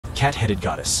Cat-headed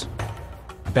goddess.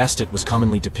 Bastet was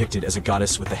commonly depicted as a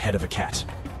goddess with the head of a cat.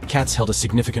 Cats held a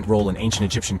significant role in ancient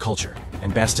Egyptian culture,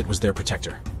 and Bastet was their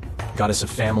protector. Goddess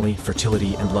of family,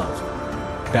 fertility, and love.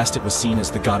 Bastet was seen as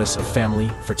the goddess of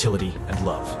family, fertility, and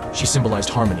love. She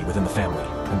symbolized harmony within the family,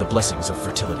 and the blessings of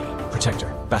fertility. Protector.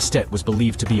 Bastet was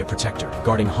believed to be a protector,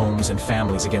 guarding homes and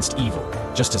families against evil.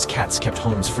 Just as cats kept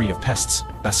homes free of pests,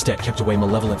 Bastet kept away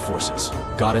malevolent forces.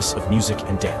 Goddess of music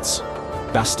and dance.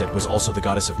 Bastet was also the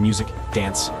goddess of music,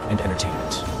 dance, and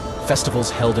entertainment.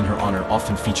 Festivals held in her honor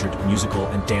often featured musical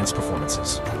and dance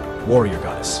performances. Warrior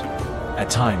goddess. At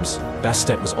times,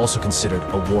 Bastet was also considered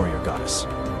a warrior goddess.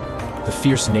 The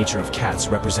fierce nature of cats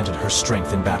represented her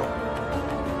strength in battle.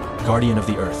 Guardian of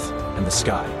the earth and the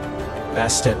sky.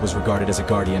 Bastet was regarded as a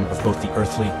guardian of both the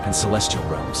earthly and celestial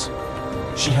realms.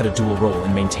 She had a dual role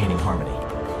in maintaining harmony.